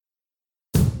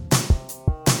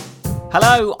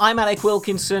Hello, I'm Alec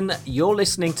Wilkinson. You're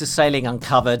listening to Sailing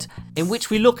Uncovered, in which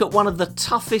we look at one of the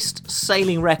toughest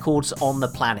sailing records on the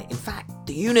planet. In fact,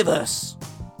 the universe.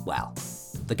 Well,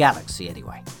 the galaxy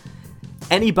anyway.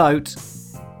 Any boat,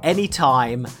 any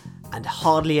time, and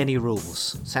hardly any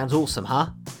rules. Sounds awesome, huh?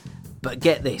 But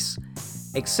get this.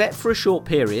 Except for a short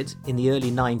period in the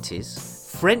early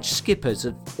 90s, French skippers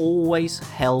have always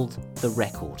held the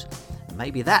record.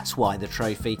 Maybe that's why the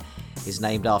trophy is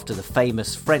named after the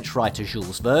famous French writer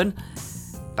Jules Verne.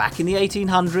 Back in the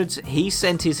 1800s, he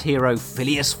sent his hero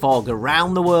Phileas Fogg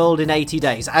around the world in 80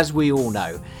 days, as we all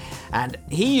know. And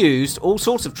he used all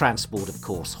sorts of transport, of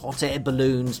course, hot air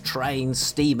balloons, trains,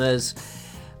 steamers.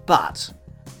 But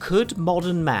could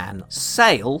modern man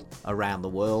sail around the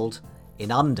world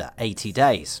in under 80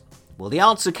 days? Well, the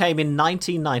answer came in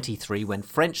 1993 when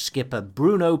French skipper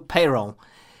Bruno Perron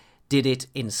did it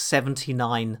in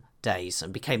 79 days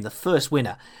and became the first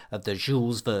winner of the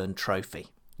Jules Verne Trophy.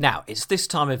 Now, it's this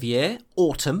time of year,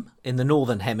 autumn in the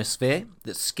Northern Hemisphere,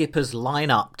 that skippers line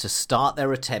up to start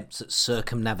their attempts at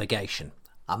circumnavigation.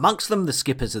 Amongst them, the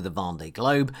skippers of the Vendée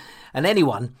Globe and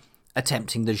anyone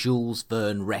attempting the Jules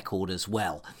Verne record as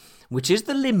well, which is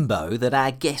the limbo that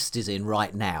our guest is in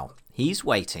right now. He's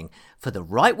waiting for the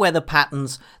right weather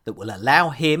patterns that will allow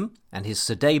him and his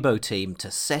Sodebo team to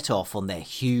set off on their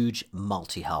huge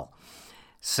multi-hull.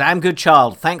 Sam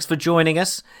Goodchild, thanks for joining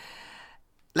us.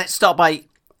 Let's start by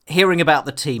hearing about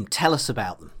the team. Tell us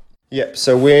about them. Yep,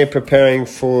 so we're preparing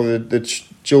for the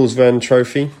Jules Verne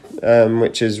Trophy,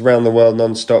 which is round the world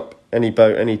non-stop, any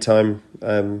boat, any time,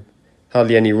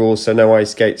 hardly any rules, so no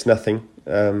ice skates, nothing.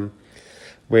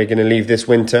 We're going to leave this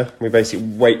winter. We basically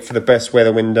wait for the best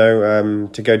weather window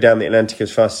to go down the Atlantic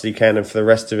as fast as you can, and for the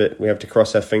rest of it, we have to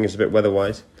cross our fingers a bit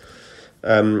weather-wise.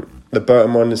 The boat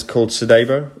I'm on is called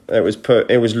Sodebo.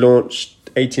 It was launched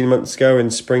 18 months ago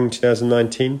in spring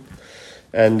 2019,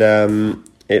 and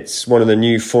it's one of the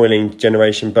new foiling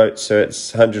generation boats. So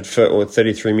it's 100 foot or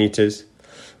 33 meters.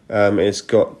 It's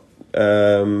got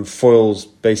foils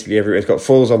basically everywhere. It's got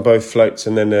foils on both floats,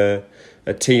 and then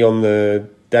a T on the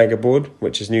dagger board,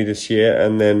 which is new this year,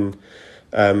 and then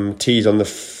T's on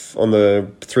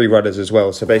the three rudders as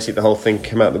well. So basically, the whole thing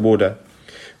came out the water,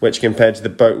 which compared to the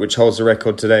boat which holds the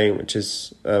record today, which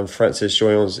is Francis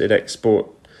Joyon's IDEX Sport,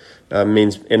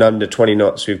 means in under 20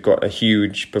 knots we've got a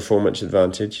huge performance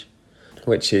advantage,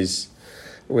 which is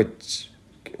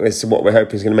what we're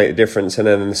hoping is going to make the difference. And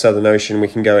then in the Southern Ocean we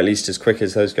can go at least as quick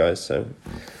as those guys, so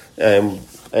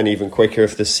and even quicker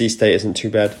if the sea state isn't too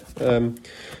bad.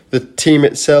 The team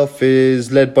itself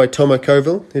is led by Thomas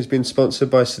Coville, who's been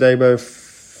sponsored by Sodebo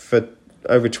for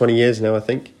over 20 years now, I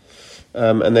think.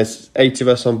 And there's 8 of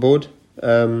us on board.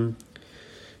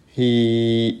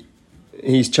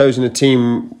 He's chosen a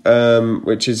team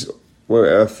which is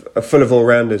full of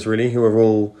all-rounders, really, who are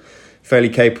all fairly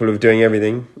capable of doing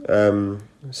everything.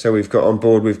 So we've got on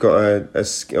board,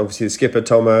 obviously the skipper,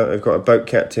 Thomas, we've got a boat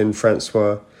captain,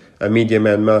 Francois, a media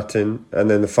man, Martin, and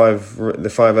then the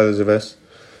five others of us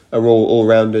are all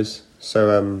all-rounders.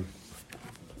 So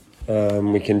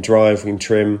we can drive, we can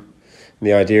trim. And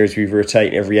the idea is we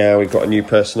rotate every hour. We've got a new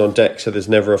person on deck, so there's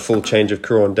never a full change of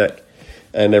crew on deck,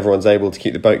 and everyone's able to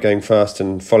keep the boat going fast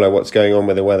and follow what's going on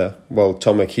with the weather, while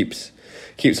Thomas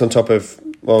keeps on top of,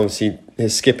 obviously,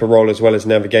 his skipper role as well as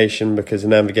navigation, because the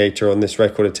navigator on this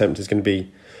record attempt is going to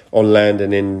be on land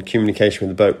and in communication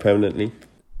with the boat permanently.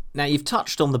 Now, you've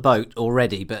touched on the boat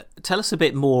already, but tell us a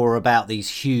bit more about these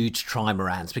huge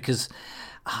trimarans, because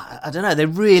I don't know, they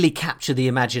really capture the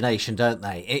imagination, don't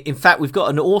they? In fact, we've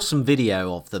got an awesome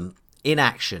video of them in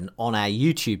action on our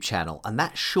YouTube channel, and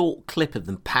that short clip of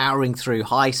them powering through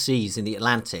high seas in the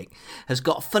Atlantic has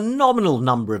got a phenomenal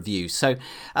number of views. So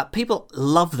people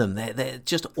love them. They're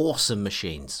just awesome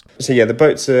machines. So yeah, the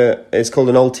boat's it's called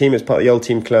an Old Team. It's part of the Old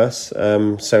Team class.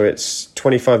 So it's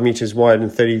 25 metres wide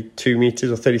and 32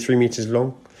 metres or 33 metres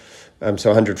long.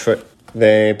 So 100 foot.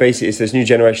 It's this new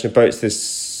generation of boats.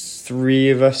 There's 3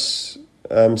 of us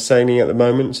sailing at the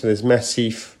moment. So there's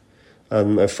Massif,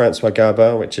 of Francois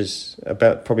Garbin, which is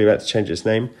probably about to change its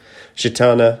name,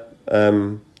 Gitana,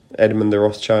 Edmund de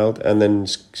Rothschild, and then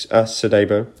us,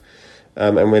 Sodebo.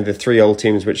 And we're the 3 old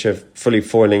teams which are fully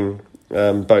foiling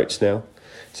boats now.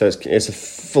 So it's a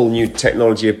full new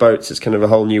technology of boats. It's kind of a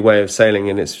whole new way of sailing,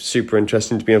 and it's super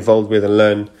interesting to be involved with and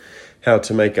learn how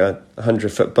to make a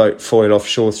 100-foot boat foil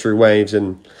offshore through waves,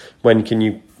 and when can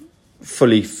you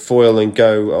fully foil and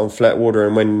go on flat water,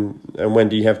 and when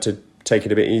do you have to take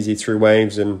it a bit easy through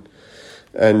waves, and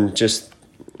just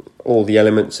all the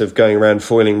elements of going around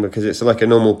foiling, because it's like a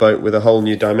normal boat with a whole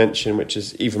new dimension, which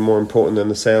is even more important than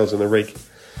the sails and the rig.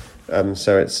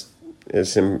 So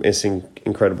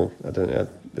incredible. I don't know.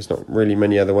 There's not really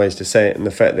many other ways to say it. And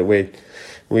the fact that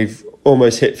we've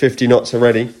almost hit 50 knots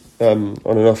already on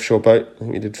an offshore boat. I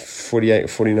think we did 48 or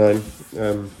 49.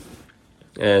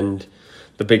 And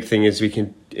the big thing is we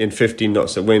can, in 15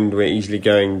 knots of wind, we're easily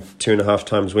going 2.5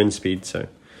 times wind speed. So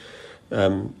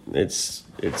it's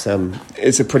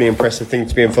a pretty impressive thing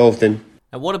to be involved in.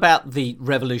 And what about the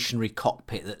revolutionary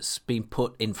cockpit that's been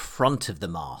put in front of the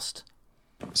mast?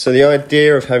 So the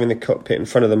idea of having the cockpit in the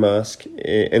front of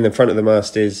the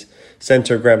mast is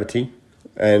centre of gravity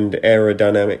and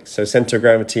aerodynamics. So centre of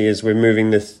gravity is we're moving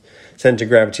the centre of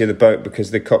gravity of the boat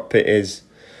because the cockpit is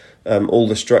all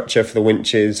the structure for the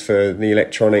winches, for the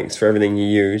electronics, for everything you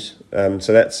use.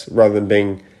 So that's, rather than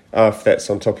being aft, that's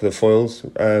on top of the foils.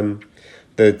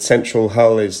 The central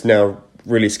hull is now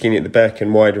really skinny at the back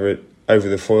and wider over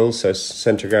the foils, so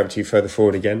centre of gravity further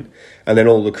forward again. And then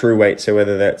all the crew weight, so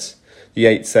whether that's the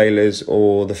 8 sailors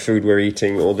or the food we're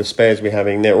eating or the spares we're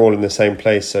having, they're all in the same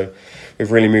place. So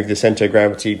we've really moved the centre of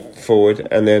gravity forward.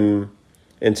 And then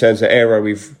in terms of aero,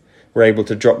 we're able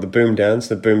to drop the boom down.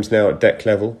 So the boom's now at deck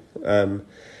level. And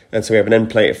so we have an end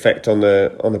plate effect on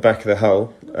the back of the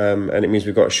hull. And it means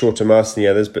we've got a shorter mast than the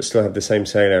others, but still have the same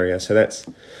sail area. So that's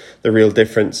the real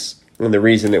difference and the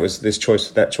reason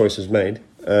that choice was made.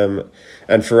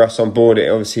 And for us on board, it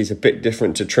obviously is a bit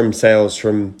different to trim sails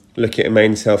from looking at a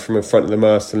mainsail from in front of the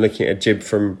mast and looking at a jib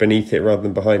from beneath it rather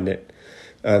than behind it.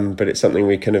 But it's something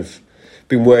we kind of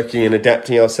been working and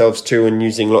adapting ourselves to and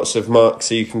using lots of marks,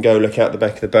 so you can go look out the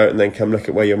back of the boat and then come look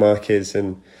at where your mark is.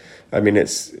 And I mean,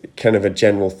 it's kind of a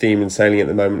general theme in sailing at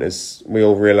the moment, as we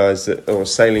all realise that, or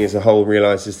sailing as a whole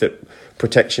realises that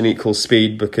protection equals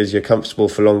speed, because you're comfortable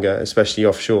for longer, especially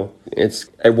offshore. It's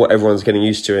what everyone's getting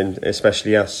used to, and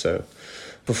especially us. So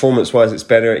performance-wise, it's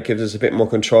better. It gives us a bit more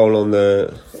control on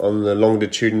the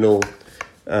longitudinal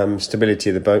stability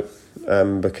of the boat,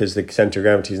 because the centre of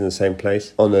gravity is in the same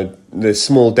place. On the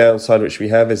small downside which we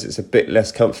have is it's a bit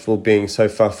less comfortable being so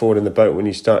far forward in the boat when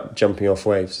you start jumping off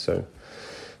waves. So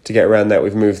to get around that,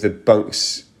 we've moved the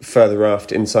bunks further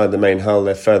aft inside the main hull.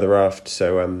 They're further aft,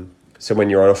 so when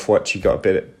you're on off watch, you've got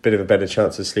a bit of a better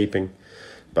chance of sleeping.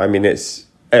 But I mean, it's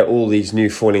all these new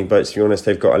foiling boats, to be honest,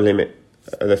 they've got a limit.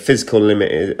 The physical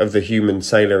limit of the human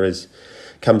sailor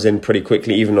comes in pretty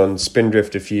quickly. Even on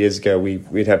Spindrift a few years ago,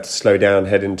 we'd have to slow down,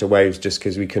 head into waves just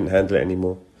because we couldn't handle it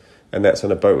anymore. And that's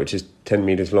on a boat which is 10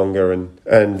 metres longer and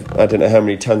I don't know how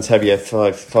many tons heavier,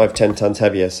 10 tons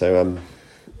heavier. So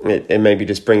it maybe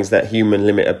just brings that human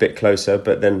limit a bit closer.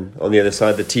 But then on the other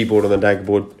side, the T-board on the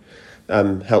daggerboard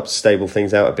helps stable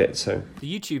things out a bit. So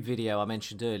the YouTube video I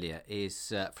mentioned earlier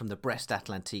is from the Brest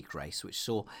Atlantique race, which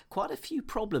saw quite a few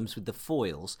problems with the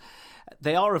foils.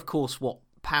 They are, of course, what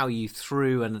power you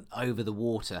through and over the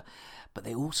water, but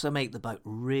they also make the boat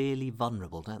really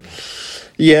vulnerable, don't they?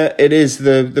 Yeah, it is.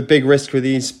 The big risk with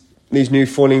these new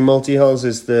foiling multi-hulls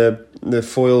is the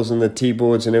foils and the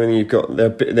T-boards and everything you've got.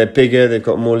 They're bigger, they've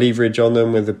got more leverage on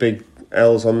them with the big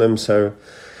L's on them, so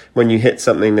when you hit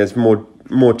something, there's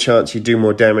more chance you do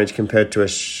more damage compared to a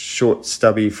short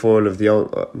stubby foil of the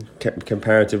old,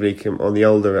 comparatively on the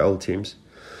older old teams.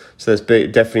 So that's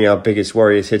definitely our biggest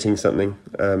worry, is hitting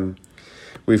something.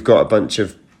 We've got a bunch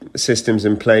of systems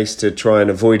in place to try and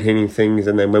avoid hitting things,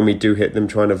 and then when we do hit them,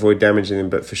 try and avoid damaging them.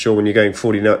 But for sure, when you're going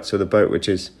 40 knots with a boat which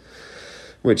is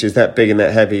that big and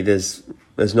that heavy, there's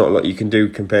not a lot you can do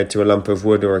compared to a lump of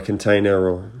wood or a container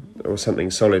or something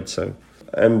solid. So,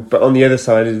 but on the other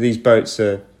side of these boats,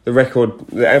 the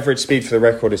average speed for the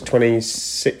record is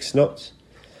 26 knots,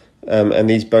 and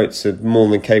these boats are more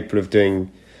than capable of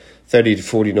doing 30 to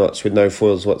 40 knots with no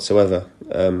foils whatsoever.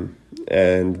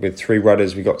 And with 3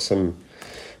 rudders, we've got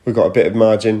a bit of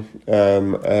margin,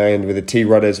 and with the T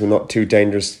rudders, we're not too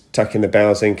dangerous tucking the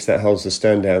bows in because that holds the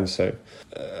stern down. So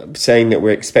saying that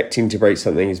we're expecting to break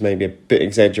something is maybe a bit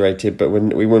exaggerated, but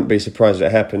we wouldn't be surprised if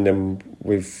it happened. And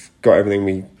we've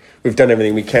done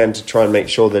everything we can to try and make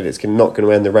sure that it's not going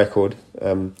to end the record.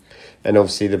 And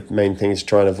obviously, the main thing is to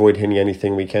try and avoid hitting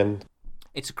anything we can.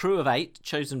 It's a crew of 8,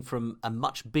 chosen from a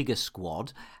much bigger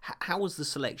squad. How was the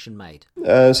selection made?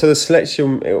 So the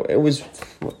selection, it was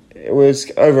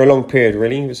over a long period,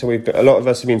 really. So a lot of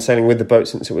us have been sailing with the boat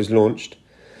since it was launched.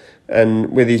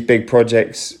 And with these big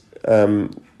projects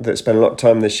that spend a lot of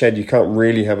time in the shed, you can't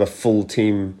really have a full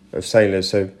team of sailors.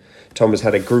 So Tom has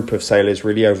had a group of sailors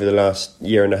really over the last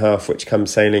year and a half, which come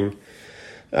sailing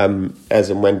as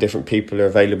and when different people are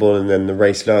available. And then the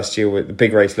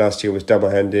big race last year was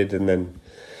double-handed, and then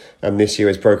this year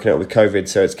is broken up with COVID,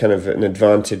 so it's kind of an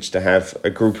advantage to have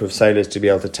a group of sailors to be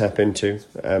able to tap into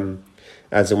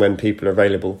as and when people are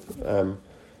available.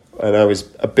 and I was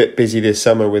a bit busy this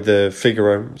summer with the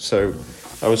Figaro, so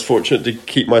I was fortunate to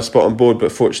keep my spot on board.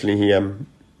 But fortunately,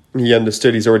 he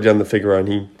understood. He's already done the Figaro, and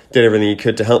he did everything he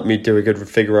could to help me do a good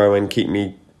Figaro and keep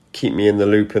me in the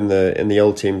loop in the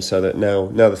old team, so that now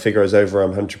the Figaro's over,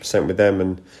 I'm 100% with them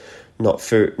and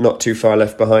not too far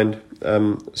left behind.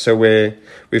 So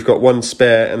we've got one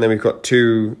spare, and then we've got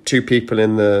two people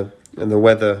in the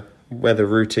weather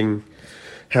routing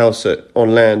house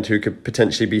on land who could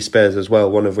potentially be spares as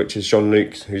well. One of which is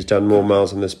Jean-Luc, who's done more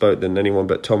miles on this boat than anyone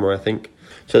but Thomas, I think.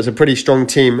 So it's a pretty strong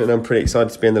team, and I'm pretty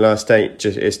excited to be in the last 8.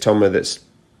 It's Thomas that's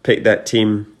picked that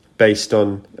team based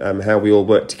on how we all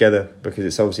work together, because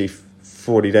it's obviously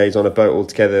 40 days on a boat all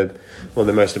together. One of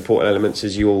the most important elements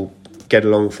is you all get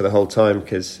along for the whole time,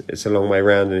 because it's a long way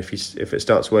round, and if it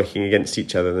starts working against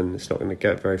each other, then it's not going to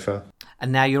get very far.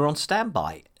 And now you're on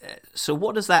standby. So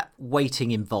what does that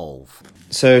waiting involve?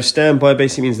 So standby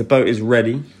basically means the boat is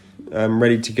ready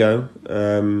to go,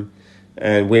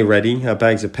 and we're ready. Our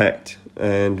bags are packed,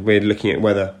 and we're looking at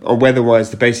weather. On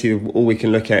weather-wise, basically all we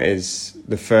can look at is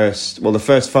the first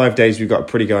 5 days we've got a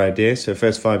pretty good idea. So the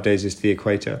first 5 days is to the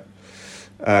equator.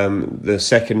 The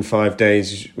second 5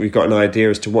 days, we've got an idea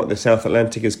as to what the South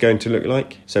Atlantic is going to look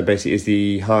like. So basically, is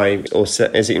the high, or is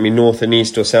it going to be north and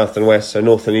east or south and west? So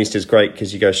north and east is great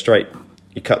because you go straight,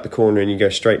 you cut the corner and you go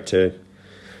straight to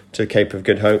Cape of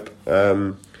Good Hope.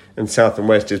 And south and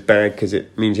west is bad because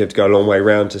it means you have to go a long way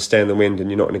round to stay in the wind, and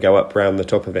you're not going to go up round the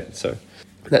top of it. So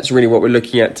that's really what we're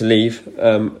looking at to leave.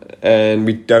 And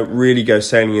we don't really go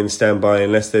sailing in standby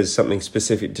unless there's something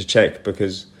specific to check,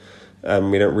 because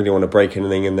we don't really want to break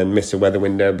anything and then miss a weather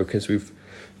window, because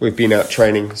we've been out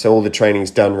training, so all the training's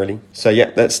done really. So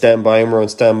yeah, that's standby, and we're on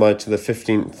standby to the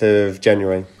 15th of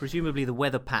January. Presumably the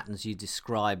weather patterns you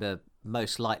describe are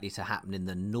most likely to happen in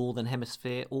the Northern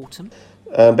Hemisphere autumn?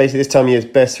 Basically this time of year is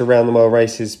best for round the world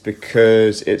races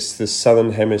because it's the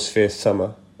Southern Hemisphere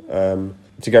summer.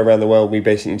 To go around the world, we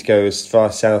basically need to go as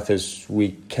far south as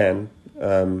we can.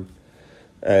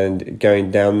 And going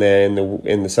down there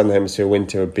in the Southern Hemisphere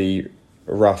winter would be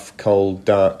rough, cold,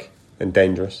 dark, and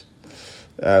dangerous.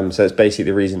 So it's basically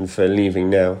the reason for leaving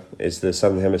now is the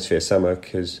Southern Hemisphere summer,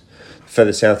 because the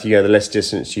further south you go, the less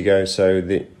distance you go. So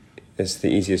it's the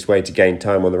easiest way to gain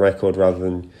time on the record rather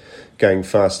than going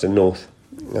faster north.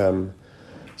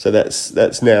 So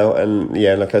that's now, and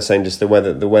yeah, like I was saying, just the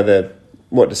weather.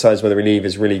 What decides whether we leave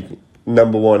is really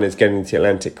number one is getting to the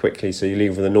Atlantic quickly. So you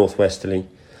leave with a northwesterly.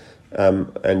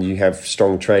 And you have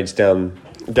strong trades down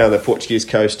the Portuguese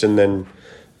coast and then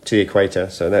to the equator.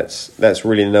 So that's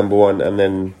really the number one. And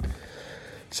then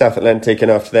South Atlantic, and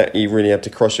after that you really have to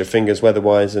cross your fingers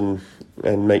weather-wise and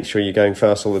make sure you're going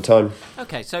fast all the time.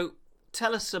 Okay, so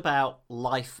tell us about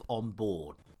life on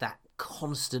board. That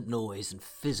constant noise and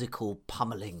physical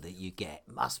pummeling that you get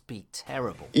must be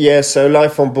terrible. Yeah, so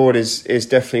life on board is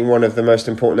definitely one of the most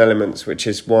important elements, which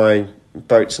is why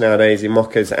boats nowadays,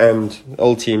 IMOCAs and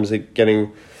old teams, are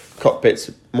getting cockpits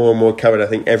more and more covered. I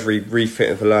think every refit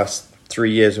of the last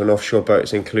 3 years on offshore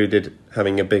boats included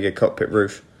having a bigger cockpit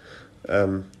roof,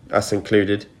 us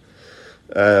included.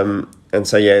 And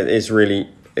so yeah, it is really,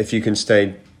 if you can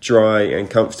stay dry and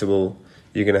comfortable,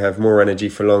 you're going to have more energy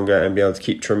for longer and be able to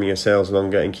keep trimming your sails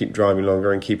longer and keep driving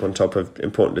longer and keep on top of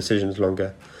important decisions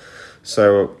longer.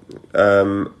 So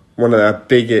one of our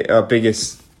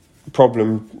biggest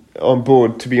problem on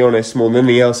board, to be honest, more than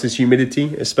anything else, is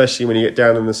humidity, especially when you get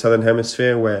down in the Southern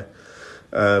Hemisphere, where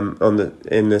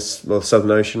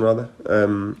Southern Ocean rather,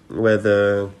 where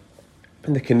the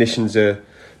conditions are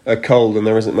cold and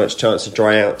there isn't much chance to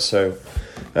dry out. So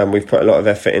we've put a lot of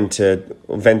effort into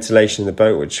ventilation of the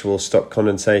boat, which will stop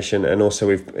condensation, and also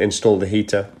we've installed a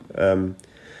heater,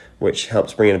 which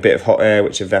helps bring in a bit of hot air,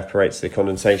 which evaporates the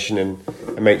condensation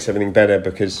and makes everything better,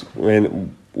 because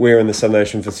we're in the Southern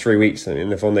Ocean for 3 weeks, and in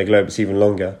the Vendée Globe it's even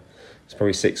longer. It's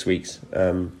probably 6 weeks.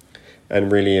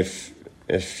 And really,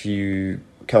 if you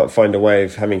can't find a way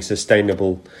of having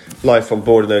sustainable life on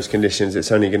board in those conditions,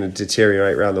 it's only going to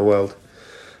deteriorate around the world.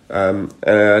 And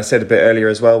I said a bit earlier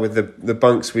as well, with the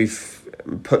bunks, we've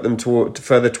put them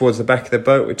further towards the back of the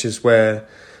boat, which is where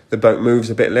the boat moves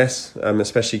a bit less,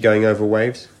 especially going over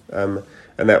waves. And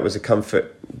that was a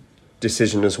comfort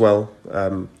decision as well,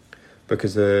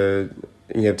 because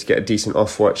you have to get a decent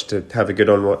off watch to have a good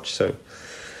on watch. So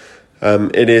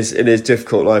it is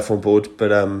difficult life on board,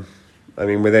 but I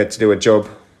mean, we're there to do a job.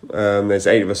 There's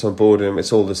 8 of us on board, and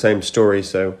it's all the same story.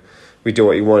 So we do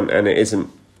what you want, and it isn't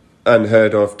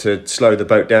unheard of to slow the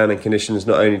boat down in conditions,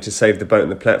 not only to save the boat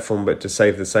and the platform, but to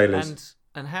save the sailors.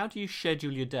 And how do you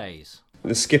schedule your days?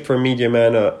 The skipper and media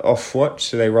man are off watch,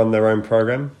 so they run their own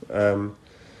program.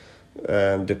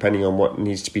 depending on what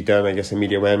needs to be done. I guess a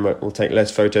media man will take less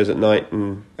photos at night,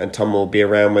 and Tom will be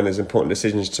around when there's important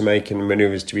decisions to make and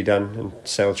manoeuvres to be done and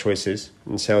sail choices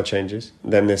and sail changes.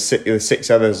 Then there's six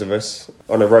others of us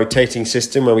on a rotating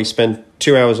system where we spend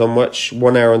 2 hours on watch,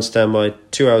 1 hour on standby,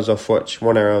 2 hours off watch,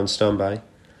 1 hour on standby.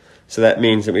 So that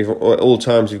means that at all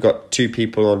times we've got 2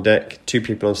 people on deck, 2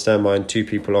 people on standby and 2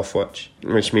 people off watch,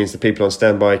 which means the people on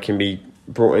standby can be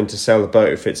brought in to sail the boat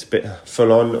if it's a bit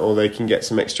full on, or they can get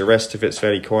some extra rest if it's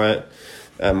fairly quiet,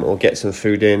 or get some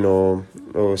food in, or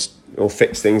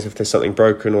fix things if there's something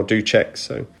broken, or do checks.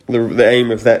 So the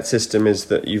aim of that system is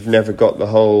that you've never got the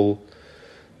whole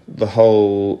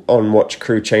on watch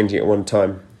crew changing at one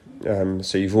time.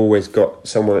 So you've always got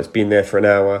someone that's been there for an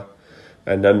hour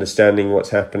and understanding what's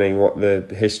happening, what the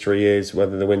history is,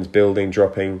 whether the wind's building,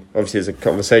 dropping. Obviously there's a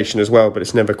conversation as well, but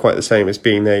it's never quite the same as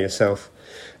being there yourself.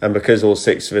 And because all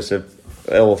 6 of us are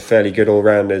all fairly good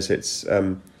all-rounders, it's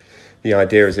the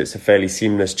idea is it's a fairly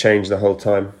seamless change the whole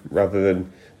time, rather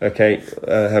than,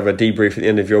 have a debrief at the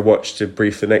end of your watch to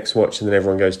brief the next watch and then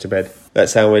everyone goes to bed.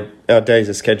 That's how our days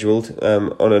are scheduled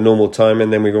on a normal time,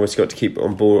 and then we've always got to keep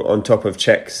on top of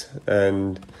checks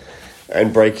and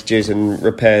breakages and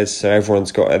repairs, so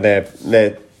everyone's got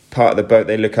their part of the boat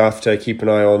they look after, keep an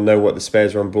eye on, know what the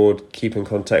spares are on board, keep in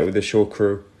contact with the shore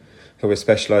crew who are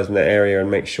specialised in that area, and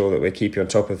make sure that we're keeping on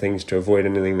top of things to avoid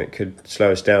anything that could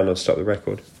slow us down or stop the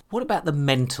record. What about the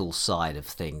mental side of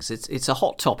things? It's a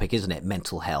hot topic, isn't it,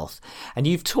 mental health? And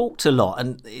you've talked a lot,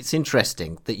 and it's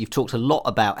interesting that you've talked a lot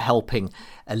about helping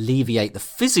alleviate the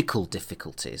physical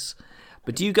difficulties.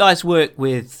 But do you guys work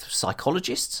with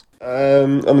psychologists?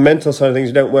 On the mental side of things,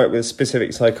 we don't work with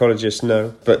specific psychologists,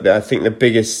 no. But I think the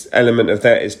biggest element of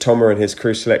that is Tomer and his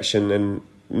crew selection, and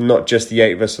not just the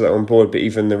 8 of us that are on board, but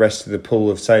even the rest of the pool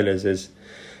of sailors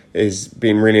is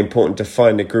being really important to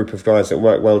find a group of guys that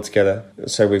work well together.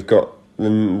 So we've got the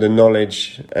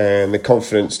knowledge and the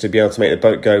confidence to be able to make the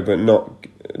boat go, but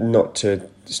not to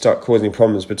start causing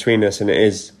problems between us. And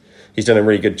he's done a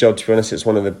really good job, to be honest. It's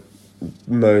one of the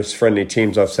most friendly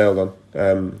teams I've sailed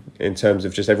on, in terms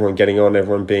of just everyone getting on,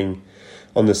 everyone being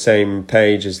on the same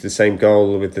page, as the same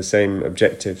goal with the same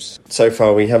objectives. So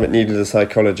far we haven't needed a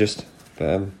psychologist,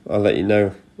 but I'll let you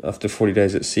know after 40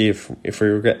 days at sea if we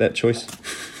regret that choice.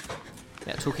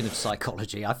 Yeah, talking of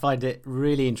psychology, I find it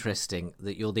really interesting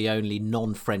that you're the only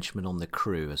non-Frenchman on the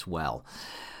crew as well,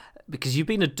 because you've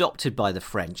been adopted by the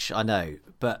French, I know,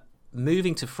 but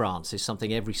moving to France is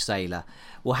something every sailor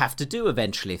will have to do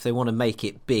eventually if they want to make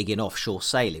it big in offshore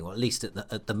sailing, or at least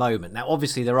at the moment. Now,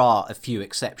 obviously, there are a few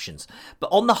exceptions, but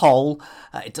on the whole,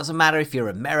 it doesn't matter if you're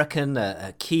American,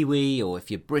 a Kiwi, or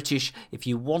if you're British. If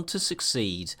you want to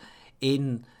succeed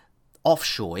in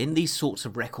offshore, in these sorts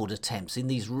of record attempts, in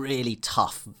these really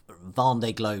tough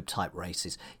Vendée Globe type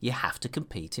races, you have to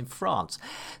compete in France.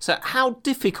 So how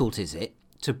difficult is it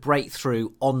to break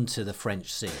through onto the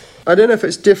French scene? I don't know if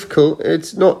it's difficult.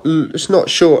 It's not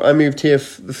short. I moved here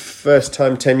the first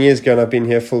time 10 years ago, and I've been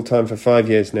here full time for 5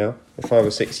 years now, or 5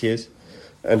 or 6 years.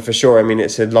 And for sure, I mean,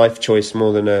 it's a life choice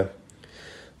more than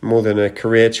a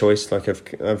career choice. Like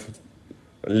I've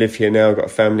live here now, I've got a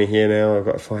family here now, I've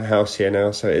got a house here now,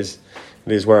 so it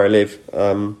is where I live.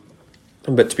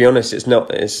 But to be honest, it's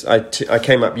not. I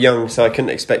came up young, so I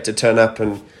couldn't expect to turn up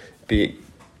and be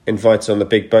invited on the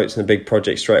big boats and the big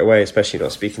projects straight away, especially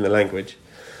not speaking the language.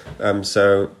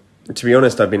 So to be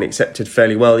honest, I've been accepted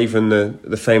fairly well. Even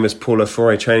the famous Port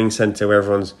Lafforgue training centre, where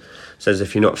everyone says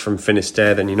if you're not from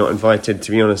Finisterre then you're not invited.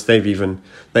 To be honest,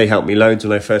 they helped me loads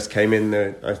when I first came in.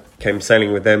 I came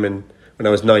sailing with them when I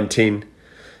was 19,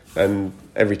 and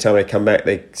every time I come back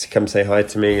they come say hi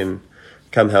to me and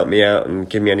come help me out and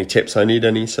give me any tips I need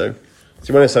any. So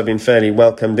to be honest, I've been fairly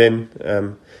welcomed in,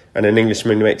 and an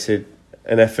Englishman who makes an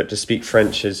effort to speak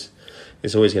French is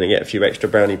always going to get a few extra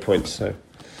brownie points, so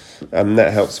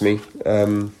that helps me.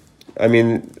 I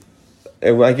mean,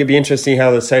 it could be interesting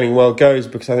how the sailing world goes,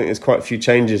 because I think there's quite a few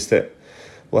changes that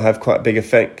will have quite a big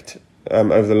effect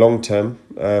over the long term.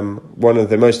 One of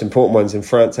the most important ones in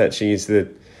France actually is the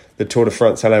Tour de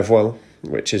France à la voile,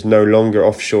 which is no longer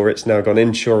offshore. It's now gone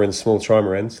inshore in small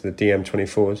trimarans, the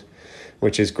DM24s,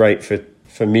 which is great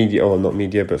for media, or not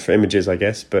media, but for images, I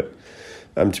guess. But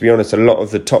to be honest, a lot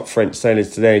of the top French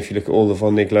sailors today, if you look at all the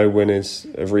Vendée Globe winners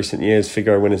of recent years,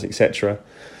 Figaro winners, etc.,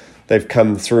 they've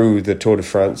come through the Tour de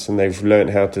France and they've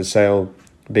learned how to sail,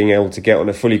 being able to get on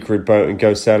a fully crewed boat and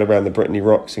go sail around the Brittany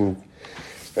Rocks and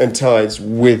tides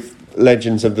with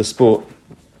legends of the sport.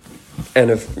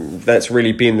 And that's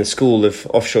really been the school of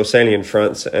offshore sailing in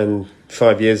France. And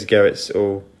 10 years ago, it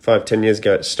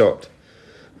stopped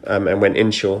and went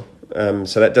inshore.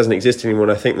 So that doesn't exist anymore,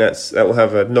 and I think that will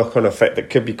have a knock-on effect that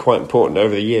could be quite important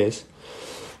over the years.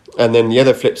 And then the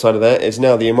other flip side of that is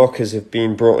now the IMOCAs have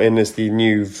been brought in as the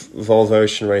new Volvo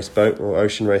Ocean Race boat, or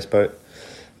Ocean Race boat.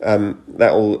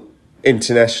 That will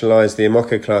internationalise the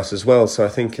IMOCA class as well. So I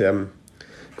think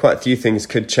quite a few things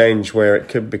could change where it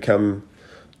could become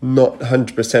not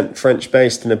 100%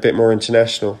 French-based and a bit more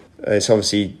international. It's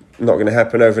obviously not going to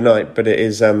happen overnight, but it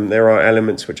is. There are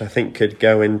elements which I think could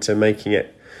go into making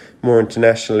it more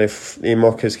international if the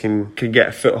IMOCAs can get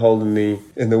a foothold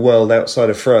in the world outside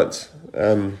of France.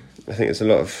 I think there's a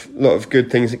lot of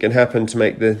good things that can happen to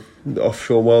make the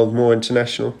offshore world more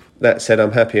international. That said,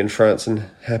 I'm happy in France and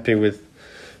happy with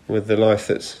the life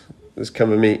that's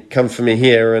come for me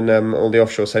here and all the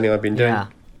offshore sailing I've been doing. Yeah.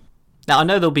 Now I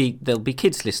know there'll be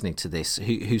kids listening to this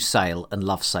who sail and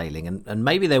love sailing, and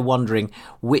maybe they're wondering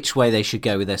which way they should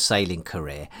go with their sailing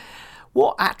career.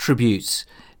 What attributes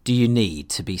do you need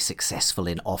to be successful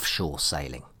in offshore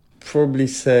sailing? Probably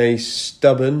say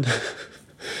stubborn.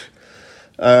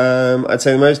 I'd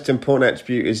say the most important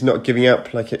attribute is not giving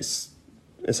up. Like it's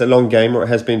a long game, or it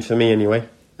has been for me anyway.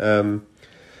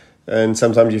 And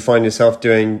sometimes you find yourself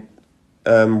doing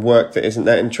work that isn't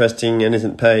that interesting and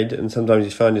isn't paid, and sometimes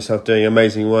you find yourself doing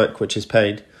amazing work which is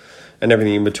paid, and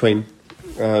everything in between.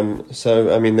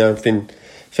 So I mean, I've been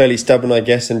fairly stubborn, I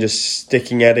guess, and just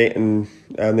sticking at it, and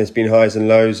there's been highs and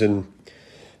lows, and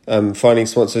finding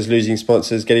sponsors, losing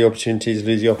sponsors, getting opportunities,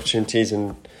 losing opportunities,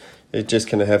 and you just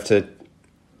kind of have to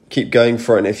keep going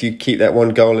for it. And if you keep that one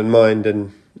goal in mind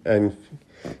and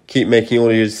keep making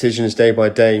all your decisions day by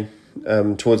day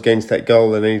towards getting to that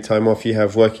goal, and any time off you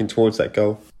have working towards that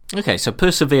goal. Okay, so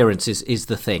perseverance is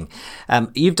the thing.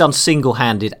 You've done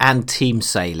single-handed and team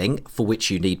sailing, for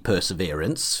which you need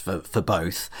perseverance for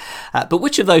both. But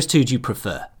which of those two do you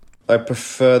prefer? I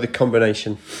prefer the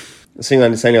combination.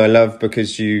 Single-handed sailing I love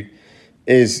because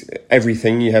is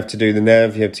everything. You have to do the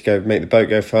nav, you have to go make the boat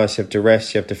go fast, you have to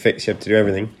rest, you have to fix, you have to do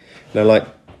everything. And I like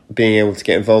being able to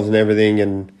get involved in everything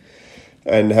and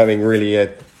having really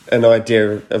an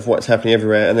idea of what's happening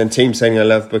everywhere. And then team sailing I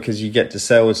love because you get to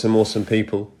sail with some awesome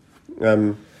people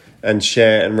and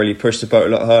share and really push the boat a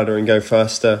lot harder and go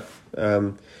faster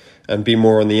and be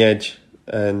more on the edge.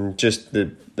 And just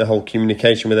the whole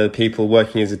communication with other people,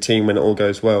 working as a team when it all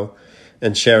goes well,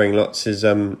 and sharing lots is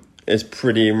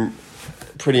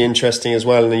pretty interesting as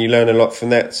well, and you learn a lot from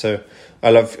that. So I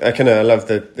love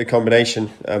the combination.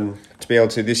 To be able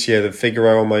to this year the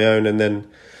Figaro on my own, and then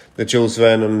the Jules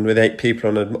Verne with 8 people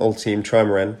on an all-team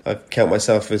trimaran. I count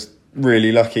myself as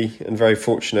really lucky and very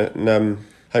fortunate, and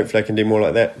hopefully I can do more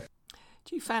like that.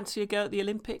 Do you fancy a go at the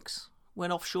Olympics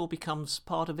when offshore becomes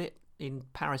part of it in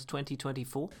Paris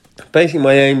 2024? Basically,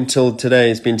 my aim till today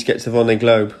has been to get to the Vendée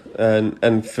Globe,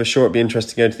 and for sure it'd be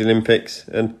interesting to go to the Olympics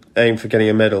and aim for getting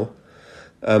a medal.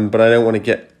 But I don't want to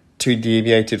get too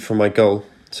deviated from my goal.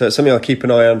 So it's something I'll keep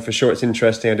an eye on. For sure it's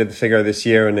interesting. I did the Figaro this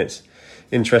year and it's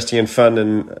interesting and fun,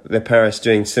 and the Paris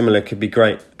doing similar could be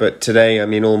great. But today, I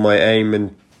mean, all my aim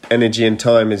and energy and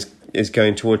time is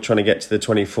going toward trying to get to the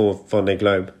 24th Vendée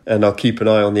Globe. And I'll keep an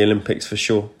eye on the Olympics for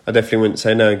sure. I definitely wouldn't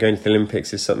say no. Going to the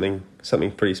Olympics is something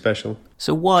pretty special.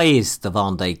 So why is the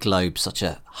Vendée Globe such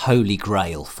a holy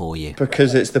grail for you?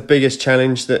 Because it's the biggest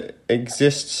challenge that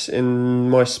exists in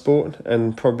my sport,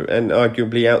 and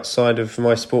arguably outside of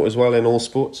my sport as well, in all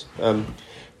sports.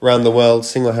 Around the world,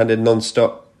 single-handed,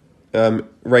 non-stop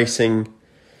racing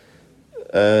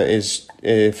is,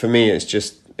 for me,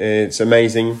 it's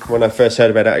amazing. When I first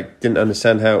heard about it, I didn't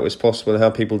understand how it was possible and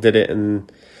how people did it,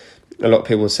 and a lot of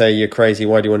people say, you're crazy,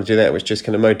 why do you want to do that? Which just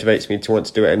kind of motivates me to want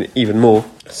to do it even more.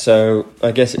 So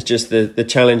I guess it's just the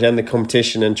challenge and the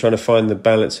competition, and trying to find the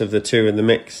balance of the two in the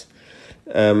mix,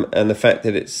 and the fact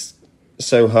that it's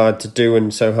so hard to do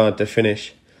and so hard to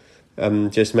finish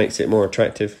just makes it more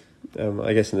attractive.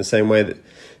 I guess in the same way that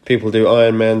people do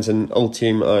Ironmans and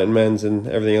all-team Ironmans and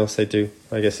everything else they do.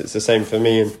 I guess it's the same for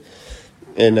me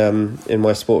in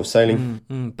my sport of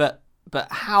sailing. But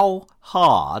how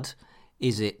hard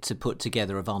is it to put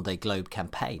together a Vendée Globe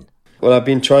campaign? Well, I've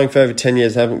been trying for over 10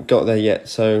 years, I haven't got there yet,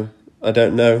 so I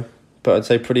don't know, but I'd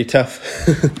say pretty tough.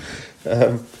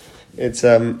 It's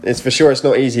for sure it's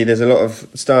not easy. There's a lot of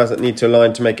stars that need to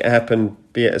align to make it happen,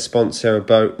 be it a sponsor, a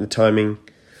boat, the timing.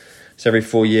 It's every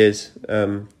 4 years.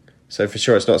 So for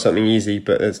sure it's not something easy,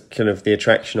 but there's kind of the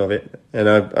attraction of it. And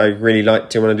I really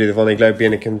like to, when I do the Vendée Globe, be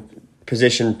in a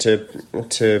position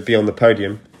to be on the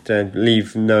podium, to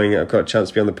leave knowing that I've got a chance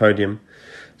to be on the podium.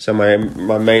 So my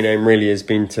main aim really has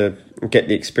been to get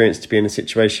the experience to be in a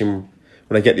situation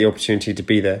when I get the opportunity to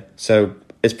be there. So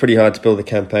it's pretty hard to build a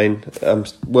campaign. I'm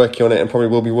working on it and probably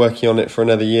will be working on it for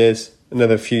another years.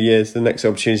 another few years. The next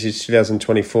opportunity is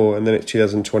 2024, and then it's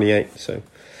 2028. So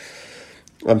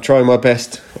I'm trying my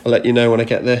best. I'll let you know when I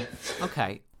get there.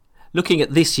 Okay. Looking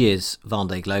at this year's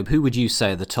Vendée Globe, who would you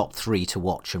say are the top 3 to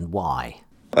watch and why?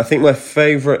 I think my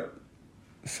favourite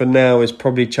for now is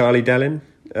probably Charlie Dallin.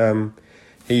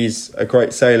 He's a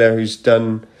great sailor who's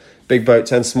done big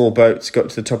boats and small boats, got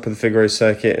to the top of the Figaro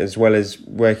circuit, as well as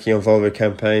working on Volvo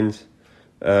campaigns,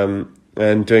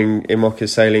 and doing IMOCA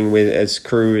sailing with as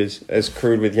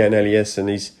crewed with Jan Elias, and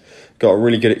he's got a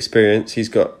really good experience. He's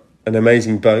got an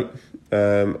amazing boat,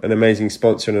 an amazing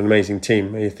sponsor and an amazing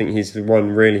team. I think he's the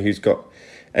one really who's got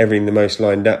everything the most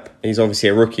lined up. He's obviously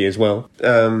a rookie as well.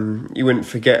 You wouldn't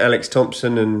forget Alex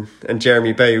Thompson and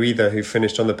Jeremy Bayu either, who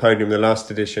finished on the podium the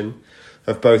last edition.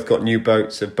 Have both got new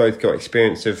boats, have both got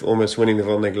experience of almost winning the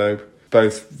Vendée Globe.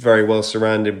 Both very well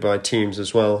surrounded by teams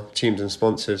as well, teams and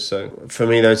sponsors. So for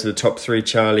me, those are the top 3,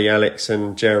 Charlie, Alex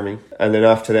and Jeremy. And then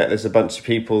after that, there's a bunch of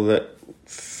people that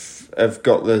have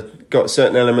got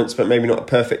certain elements, but maybe not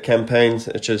perfect campaigns,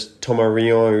 such as Thomas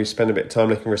Rion, who spent a bit of time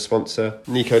looking for a sponsor.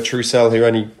 Nico Troussel, who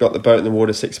only got the boat in the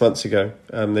water 6 months ago.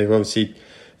 They've obviously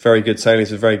very good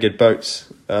sailors with very good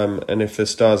boats. And if the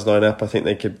stars line up, I think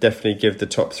they could definitely give the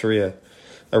top 3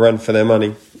 a run for their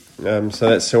money. So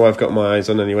that's who I've got my eyes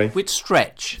on anyway. Which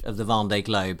stretch of the Vendée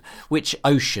Globe, which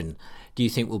ocean do you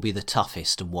think will be the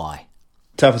toughest and why?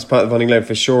 Toughest part of the Vendée Globe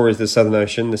for sure is the Southern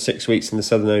Ocean, the 6 weeks in the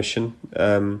Southern Ocean,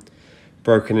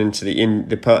 broken into the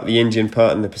Indian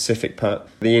part and the Pacific part.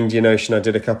 The Indian Ocean I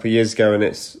did a couple of years ago, and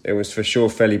it was for sure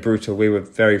fairly brutal. We were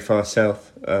very far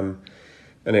south, and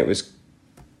it was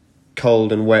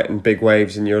cold and wet and big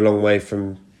waves, and you're a long way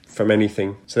from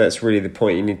anything. So that's really the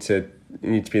point. You need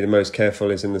to be the most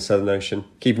careful is in the Southern Ocean.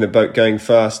 Keeping the boat going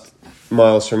fast,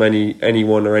 miles from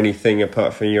anyone or anything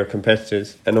apart from your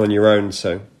competitors, and on your own.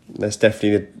 So that's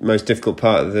definitely the most difficult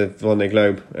part of the Vendée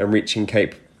Globe. And reaching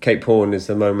Cape Horn is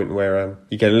the moment where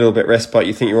you get a little bit respite.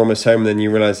 You think you're almost home, and then you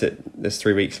realise that there's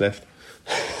 3 weeks left.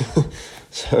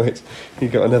 So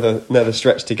you've got another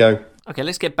stretch to go. Okay,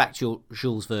 let's get back to your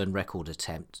Jules Verne record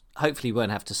attempt. Hopefully you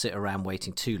won't have to sit around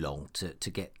waiting too long to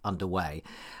get underway.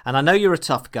 And I know you're a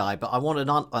tough guy, but I want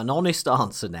an honest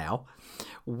answer now.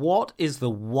 What is the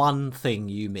one thing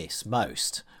you miss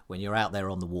most when you're out there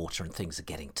on the water and things are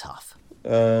getting tough?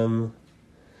 Probably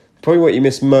what you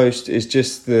miss most is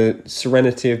just the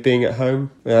serenity of being at home.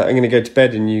 I'm going to go to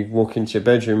bed and you walk into your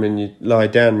bedroom and you lie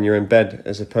down and you're in bed,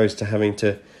 as opposed to having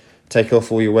to take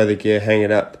off all your weather gear, hang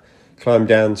it up, climb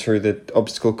down through the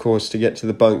obstacle course to get to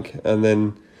the bunk, and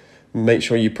then make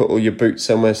sure you put all your boots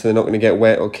somewhere so they're not going to get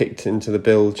wet or kicked into the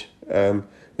bilge. Then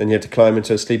you have to climb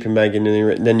into a sleeping bag, and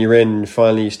then you're in, and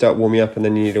finally you start warming up, and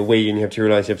then you need a wee, and you have to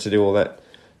realise you have to do all that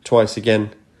twice again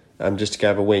just to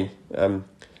have a wee.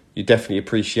 You definitely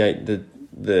appreciate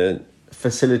the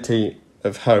facility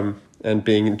of home and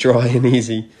being dry and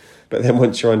easy, but then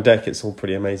once you're on deck, it's all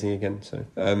pretty amazing again. So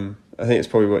I think it's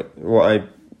probably what I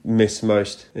miss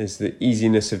most is the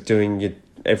easiness of doing your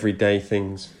everyday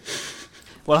things.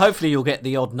 Well, hopefully you'll get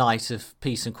the odd night of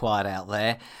peace and quiet out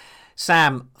there.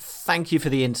 Sam, thank you for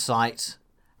the insight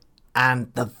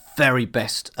and the very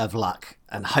best of luck,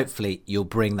 and hopefully you'll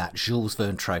bring that Jules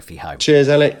Verne trophy home. Cheers,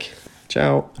 Alec.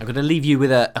 Ciao. I'm going to leave you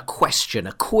with a question,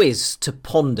 a quiz to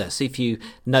ponder, see if you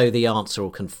know the answer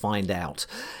or can find out.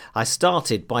 I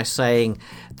started by saying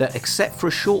that except for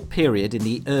a short period in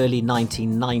the early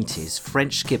 1990s,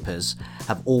 French skippers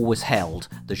have always held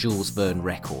the Jules Verne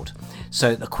record.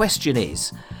 So the question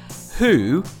is,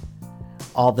 who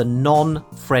are the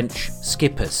non-French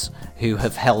skippers who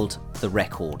have held the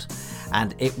record?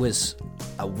 And it was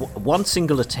one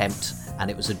single attempt,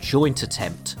 and it was a joint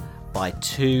attempt by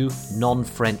 2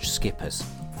 non-French skippers.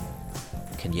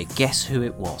 Can you guess who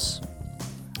it was?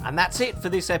 And that's it for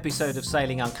this episode of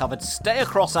Sailing Uncovered. Stay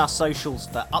across our socials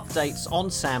for updates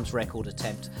on Sam's record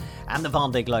attempt and the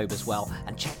Vendée Globe as well,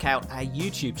 and check out our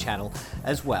YouTube channel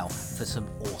as well for some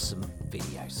awesome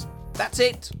videos. That's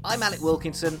it. I'm Alec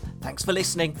Wilkinson. Thanks for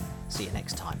listening. See you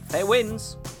next time. Fair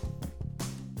winds.